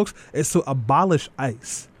for folks, is to abolish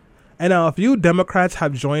ICE. And now a few Democrats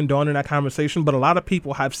have joined on in that conversation, but a lot of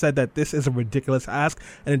people have said that this is a ridiculous ask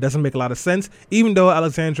and it doesn't make a lot of sense, even though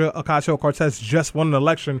Alexandria Ocasio-Cortez just won an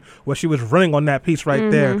election where she was running on that piece right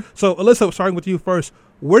there. So, Alyssa, starting with you first,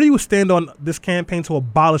 where do you stand on this campaign to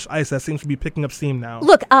abolish ICE that seems to be picking up steam now?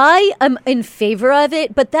 Look, I am in favor of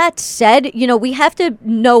it, but that said, we have to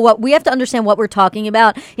understand what we're talking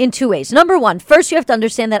about in two ways. Number one, first you have to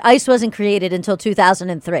understand that ICE wasn't created until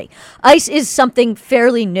 2003. ICE is something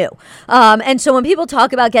fairly new. And so when people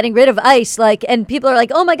talk about getting rid of ICE, and people are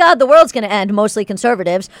like, oh my God, the world's going to end, mostly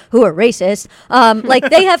conservatives who are racist,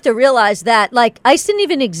 they have to realize that ICE didn't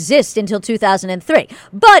even exist until 2003.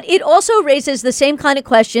 But it also raises the same kind of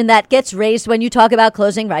question that gets raised when you talk about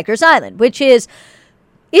closing Rikers Island, which is,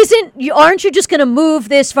 aren't you just going to move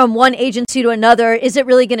this from one agency to another? Is it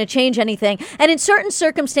really going to change anything? And in certain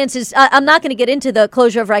circumstances, I'm not going to get into the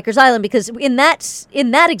closure of Rikers Island because in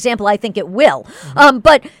that example, I think it will.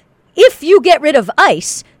 But if you get rid of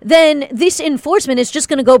ICE, then this enforcement is just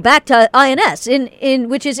going to go back to INS,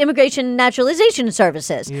 which is Immigration and Naturalization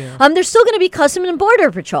Services. Yeah. There's still going to be Customs and Border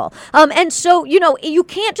Patrol. And so, you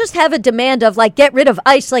can't just have a demand of get rid of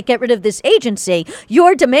ICE, get rid of this agency.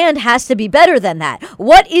 Your demand has to be better than that.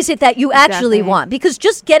 What is it that you actually want? Because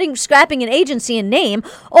just scrapping an agency in name,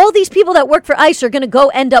 all these people that work for ICE are going to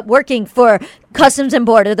end up working for Customs and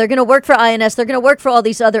Border. They're going to work for INS. They're going to work for all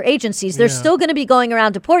these other agencies. They're still going to be going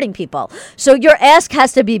around deporting people. So your ask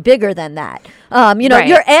has to be bigger than that. Right.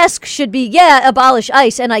 Your ask should be, abolish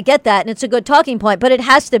ICE, and I get that, and it's a good talking point, but it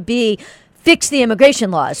has to be fix the immigration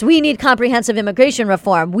laws. We need comprehensive immigration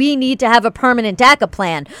reform. We need to have a permanent DACA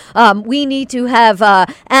plan. We need to have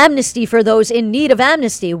amnesty for those in need of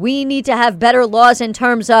amnesty. We need to have better laws in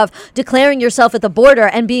terms of declaring yourself at the border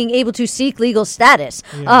and being able to seek legal status.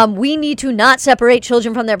 Yeah. We need to not separate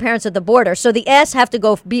children from their parents at the border. So the asks have to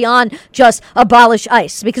go beyond just abolish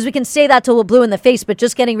ICE, because we can say that till we're blue in the face, but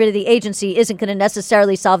just getting rid of the agency isn't going to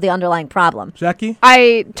necessarily solve the underlying problem. Jackie?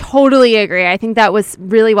 I totally agree. I think that was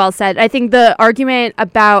really well said. I think think the argument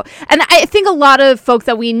about, and I think a lot of folks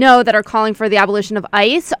that we know that are calling for the abolition of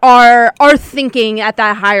ICE are thinking at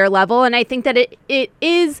that higher level. And I think that it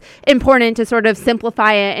is important to sort of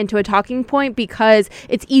simplify it into a talking point because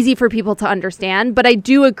it's easy for people to understand. But I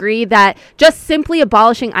do agree that just simply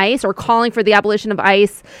abolishing ICE or calling for the abolition of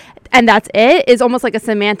ICE and that's it is almost like a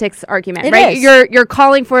semantics argument, right? You're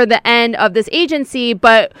calling for the end of this agency,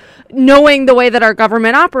 but knowing the way that our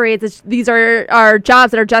government operates, these are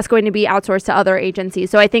jobs that are just going to be outsourced to other agencies.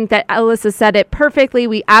 So I think that Alyssa said it perfectly.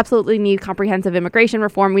 We absolutely need comprehensive immigration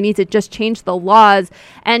reform. We need to just change the laws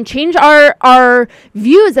and change our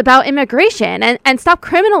views about immigration and stop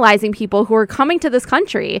criminalizing people who are coming to this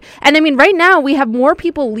country. And I mean, right now we have more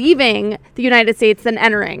people leaving the United States than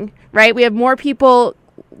entering, right? We have more people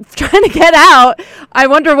trying to get out, I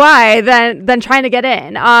wonder why, than trying to get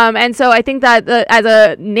in. And so I think that as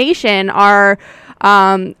a nation, our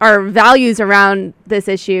values around this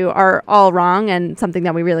issue are all wrong and something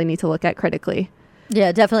that we really need to look at critically.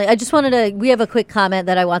 Yeah, definitely. I just we have a quick comment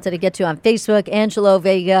that I wanted to get to on Facebook. Angelo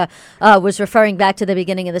Vega was referring back to the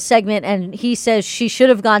beginning of the segment, and he says she should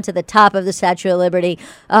have gone to the top of the Statue of Liberty,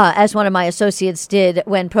 as one of my associates did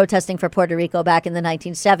when protesting for Puerto Rico back in the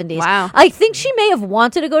 1970s. Wow. I think she may have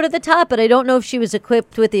wanted to go to the top, but I don't know if she was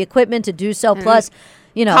equipped with the equipment to do so. Plus,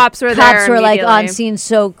 cops were like on scene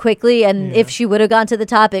so quickly, and if she would have gone to the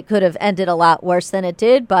top, it could have ended a lot worse than it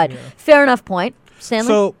did. But fair enough point. Stanley?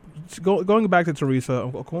 So, going back to Teresa,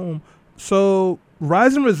 so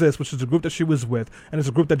Rise and Resist, which is a group that she was with, and it's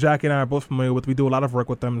a group that Jackie and I are both familiar with. We do a lot of work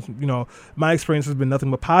with them. My experience has been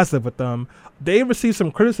nothing but positive with them. They received some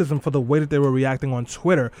criticism for the way that they were reacting on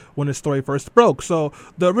Twitter when the story first broke. So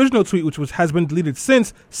the original tweet, which has been deleted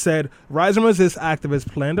since, said, "Rise and Resist activists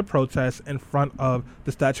plan to protest in front of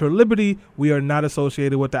the Statue of Liberty. We are not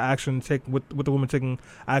associated with the action with the women taking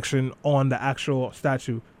action on the actual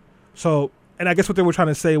statue." So. And I guess what they were trying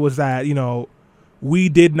to say was that, we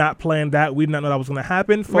did not plan that. We did not know that was going to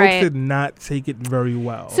happen. Folks did not take it very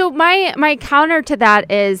well. So my counter to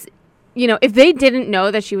that is, if they didn't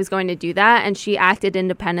know that she was going to do that and she acted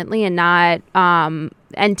independently and not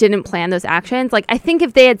and didn't plan those actions, like I think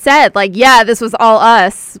if they had said, like, yeah, this was all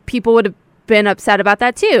us, people would have been upset about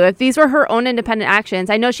that too. If these were her own independent actions,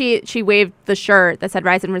 I know she waved the shirt that said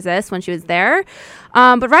Rise and Resist when she was there,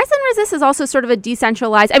 but Rise and Resist is also sort of a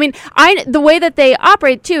decentralized. I mean, the way that they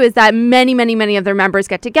operate too is that many of their members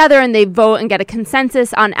get together and they vote and get a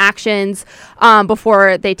consensus on actions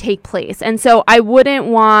before they take place. And so I wouldn't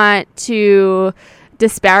want to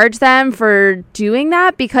disparage them for doing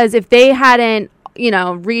that, because if they hadn't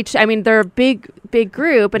reached, I mean, they're a big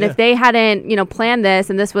group, and if they hadn't, planned this,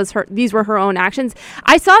 and these were her own actions.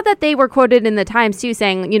 I saw that they were quoted in the Times too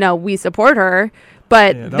saying, we support her,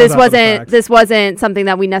 but this wasn't something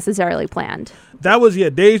that we necessarily planned. That was,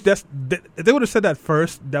 if they would have said that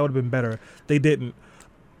first, that would have been better. They didn't.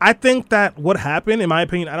 I think that what happened, in my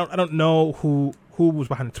opinion, I don't know who was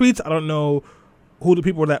behind the tweets. I don't know who the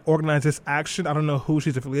people were that organized this action. I don't know who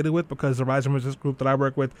she's affiliated with, because the Rise and Resist group that I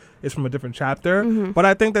work with is from a different chapter. Mm-hmm. But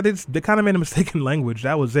I think that they kind of made a mistake in language.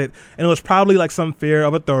 That was it. And it was probably like some fear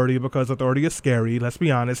of authority, because authority is scary, let's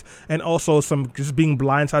be honest. And also some just being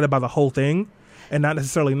blindsided by the whole thing and not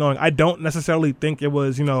necessarily knowing. I don't necessarily think it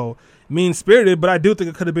was, mean-spirited, but I do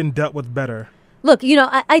think it could have been dealt with better. Look,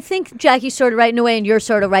 I think Jackie's sort of right in a way, and you're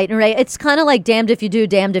sort of right in a way. It's kind of like damned if you do,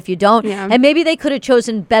 damned if you don't. Yeah. And maybe they could have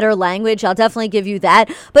chosen better language. I'll definitely give you that.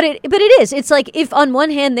 But it is. It's like if on one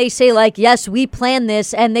hand they say, like, yes, we planned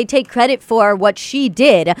this, and they take credit for what she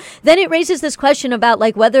did, then it raises this question about,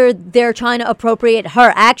 like, whether they're trying to appropriate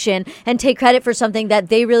her action and take credit for something that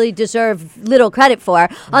they really deserve little credit for.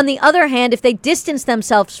 Mm-hmm. On the other hand, if they distance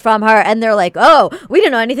themselves from her and they're like, oh, we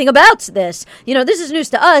didn't know anything about this. This is news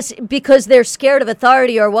to us, because they're scared of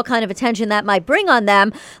authority or what kind of attention that might bring on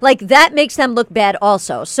them, like, that makes them look bad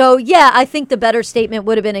also. So yeah, I think the better statement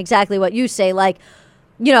would have been exactly what you say, like,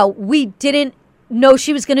 we didn't know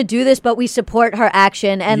she was going to do this, but we support her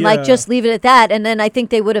action, and like, just leave it at that. And then I think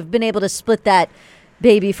they would have been able to split that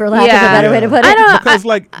baby, for lack of a better way to put it. I don't know,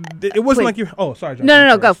 because it wasn't like you. Oh, sorry, John.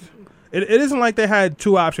 No, go. It isn't like they had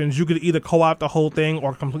two options. You could either co-opt the whole thing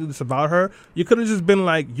or completely disavow her. You could have just been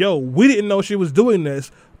like, yo, we didn't know she was doing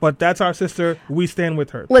this, but that's our sister. We stand with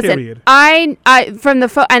her. Listen, period. I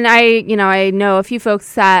know a few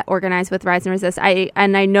folks that organize with Rise and Resist. I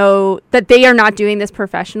know that they are not doing this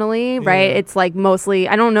professionally, right? It's like mostly,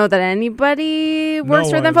 I don't know that anybody works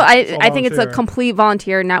for them. I think it's a complete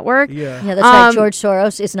volunteer network. Yeah, that's right. George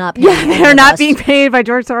Soros is not paid. Yeah, they're not being paid by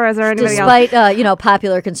George Soros or anybody else. Despite,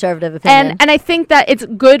 popular conservative opinion. And I think that it's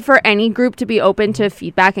good for any group to be open to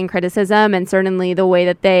feedback and criticism, and certainly the way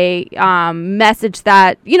that they message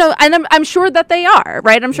that, and I'm sure that they are,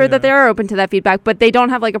 right? I'm sure that they are open to that feedback, but they don't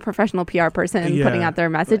have like a professional PR person putting out their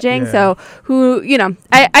messaging. So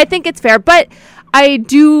I think it's fair, but I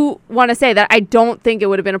do want to say that I don't think it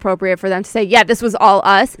would have been appropriate for them to say, yeah, this was all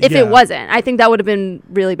us, if it wasn't. I think that would have been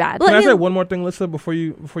really bad. Can I say one more thing, Lisa, before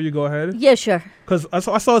you go ahead? Yeah, sure. Because I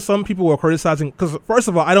saw some people were criticizing, because first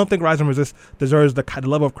of all, I don't think Rise and Resist deserves the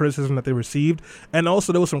level of criticism that they received. And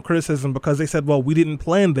also there was some criticism because they said, well, we didn't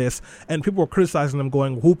plan this. And people were criticizing them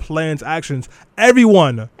going, who plans actions?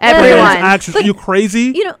 Everyone plans actions. Are you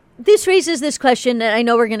crazy? This raises this question that I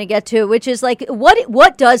know we're going to get to, which is like,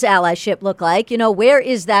 what does allyship look like? Where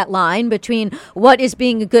is that line between what is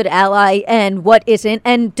being a good ally and what isn't?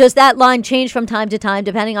 And does that line change from time to time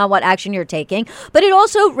depending on what action you're taking? But it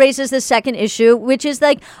also raises the second issue, which is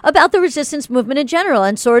like about the resistance movement in general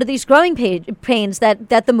and sort of these growing pains that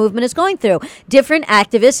the movement is going through. Different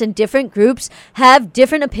activists and different groups have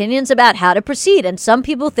different opinions about how to proceed. And some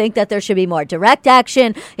people think that there should be more direct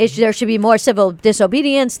action. There should be more civil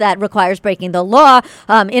disobedience that requires breaking the law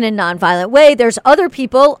in a nonviolent way. There's other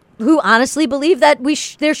people who honestly believe that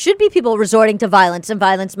there should be people resorting to violence and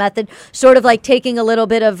violence method, sort of like taking a little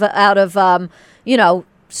bit of out of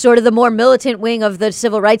sort of the more militant wing of the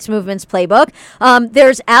civil rights movement's playbook.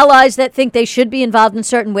 There's allies that think they should be involved in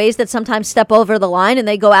certain ways that sometimes step over the line and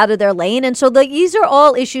they go out of their lane. And so these are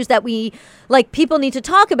all issues that people need to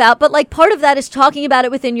talk about. But like part of that is talking about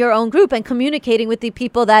it within your own group and communicating with the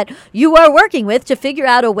people that you are working with to figure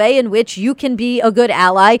out a way in which you can be a good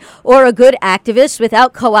ally or a good activist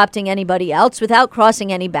without co-opting anybody else, without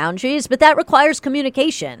crossing any boundaries. But that requires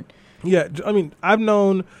communication. Yeah, I mean, I've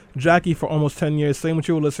known Jackie for almost 10 years, same with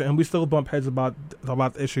you, Alyssa, and we still bump heads about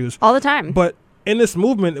issues. All the time. But in this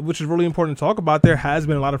movement, which is really important to talk about, there has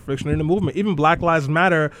been a lot of friction in the movement. Even Black Lives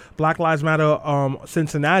Matter,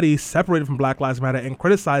 Cincinnati separated from Black Lives Matter and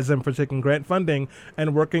criticized them for taking grant funding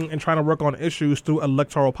and trying to work on issues through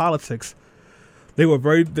electoral politics. They were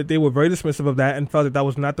very dismissive of that and felt that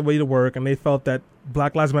was not the way to work, and they felt that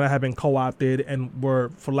Black Lives Matter had been co-opted and were,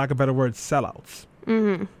 for lack of better words, sellouts.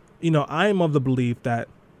 Mm-hmm. I am of the belief that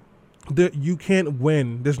you can't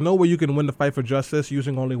win. There's no way you can win the fight for justice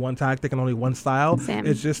using only one tactic and only one style. Same.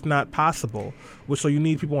 It's just not possible. So you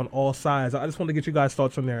need people on all sides. I just want to get you guys'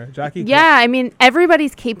 thoughts on there. Jackie? Yeah, I mean,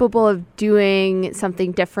 everybody's capable of doing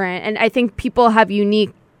something different. And I think people have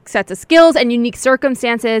unique sets of skills and unique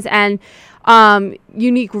circumstances and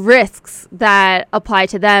unique risks that apply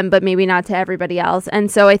to them, but maybe not to everybody else. And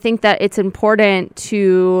so I think that it's important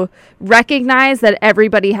to recognize that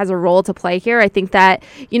everybody has a role to play here. I think that,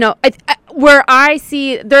 where I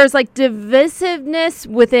see there's like divisiveness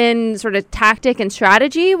within sort of tactic and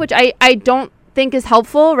strategy, which I don't think is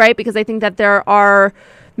helpful, right? Because I think that there are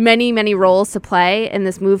many, many roles to play in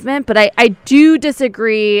this movement. But I do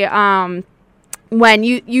disagree when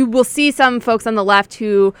you will see some folks on the left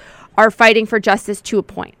who are fighting for justice to a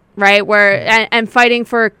point, right? And fighting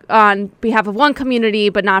for on behalf of one community,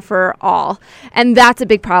 but not for all. And that's a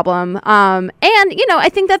big problem. I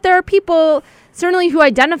think that there are people certainly who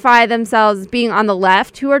identify themselves as being on the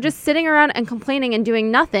left who are just sitting around and complaining and doing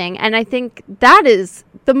nothing. And I think that is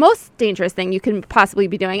the most dangerous thing you can possibly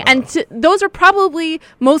be doing. And those are probably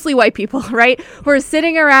mostly white people, right? Who are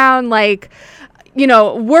sitting around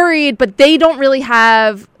worried, but they don't really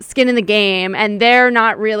have skin in the game, and they're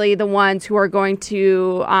not really the ones who are going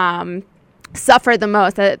to suffer the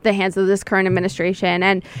most at the hands of this current administration.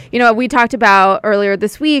 And, we talked about earlier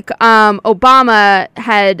this week, Obama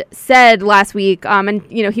had said last week,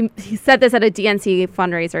 he said this at a DNC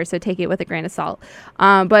fundraiser, so take it with a grain of salt.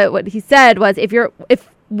 But what he said was, if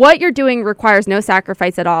what you're doing requires no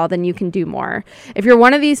sacrifice at all, then you can do more. If you're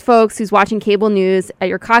one of these folks who's watching cable news at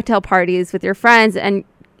your cocktail parties with your friends and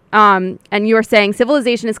you are saying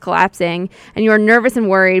civilization is collapsing and you are nervous and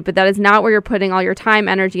worried, but that is not where you're putting all your time,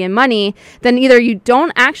 energy, and money, then either you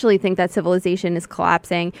don't actually think that civilization is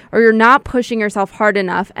collapsing or you're not pushing yourself hard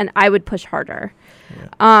enough, and I would push harder.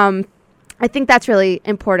 Yeah. I think that's really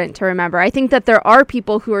important to remember. I think that there are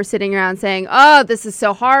people who are sitting around saying, oh, this is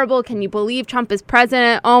so horrible. Can you believe Trump is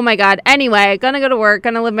president? Oh, my God. Anyway, gonna go to work,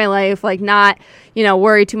 gonna live my life, not,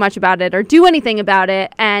 worry too much about it or do anything about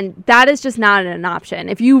it. And that is just not an option.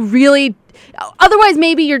 If you really... Otherwise,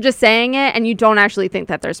 maybe you're just saying it and you don't actually think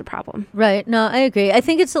that there's a problem. Right. No, I agree. I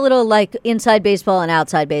think it's a little like inside baseball and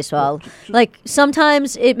outside baseball. Like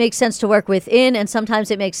sometimes it makes sense to work within and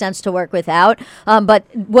sometimes it makes sense to work without. But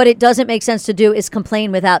what it doesn't make sense to do is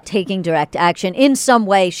complain without taking direct action in some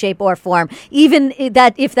way, shape, or form. Even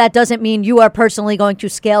that if that doesn't mean you are personally going to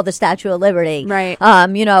scale the Statue of Liberty. Right. I'll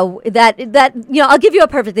give you a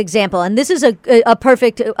perfect example. And this is a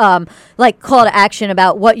perfect call to action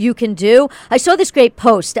about what you can do do? I saw this great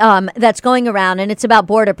post that's going around, and it's about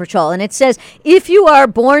Border Patrol. And it says, if you are a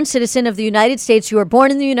born citizen of the United States, you are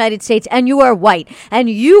born in the United States, and you are white, and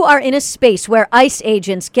you are in a space where ICE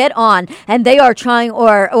agents get on, and they are trying,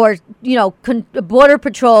 or Border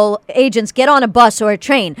Patrol agents get on a bus or a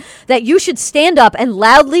train, that you should stand up and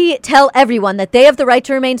loudly tell everyone that they have the right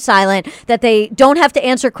to remain silent, that they don't have to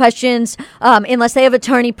answer questions unless they have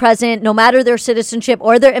attorney present, no matter their citizenship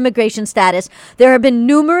or their immigration status. There have been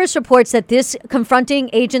numerous reports that this confronting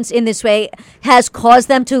agents in this way has caused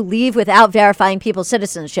them to leave without verifying people's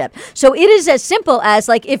citizenship. So it is as simple as,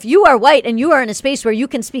 like, if you are white and you are in a space where you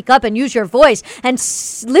can speak up and use your voice and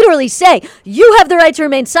literally say, you have the right to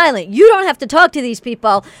remain silent. You don't have to talk to these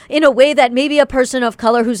people in a way that maybe a person of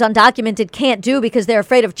color who's undocumented can't do because they're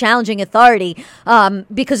afraid of challenging authority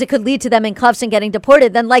because it could lead to them in cuffs and getting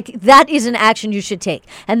deported. Then, like, that is an action you should take.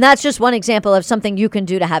 And that's just one example of something you can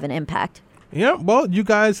do to have an impact. Yeah, well, you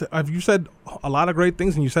guys, you said a lot of great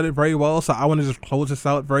things, and you said it very well, so I want to just close this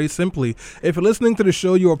out very simply. If you're listening to the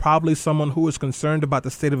show, you are probably someone who is concerned about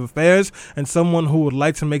the state of affairs and someone who would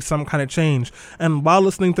like to make some kind of change. And while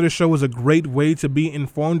listening to the show is a great way to be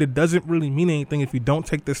informed, it doesn't really mean anything if you don't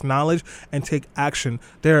take this knowledge and take action.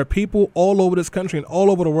 There are people all over this country and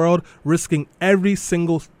all over the world risking every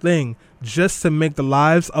single thing just to make the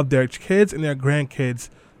lives of their kids and their grandkids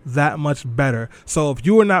that much better. So if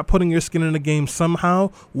you are not putting your skin in the game somehow,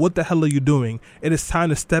 what the hell are you doing? It is time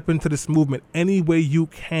to step into this movement any way you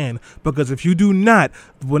can, because if you do not,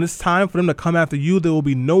 when it's time for them to come after you, there will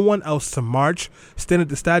be no one else to march, stand at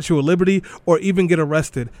the Statue of Liberty, or even get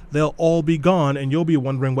arrested. They'll all be gone, and you'll be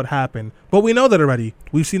wondering what happened. But we know that already.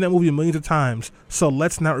 We've seen that movie millions of times, so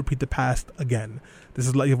let's not repeat the past again. This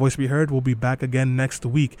is Let Your Voice Be Heard. We'll be back again next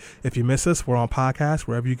week. If you miss us, we're on podcast,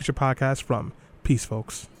 wherever you get your podcast from. Peace,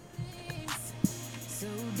 folks. So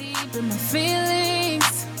deep in my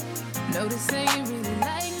feelings, notice ain't really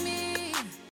like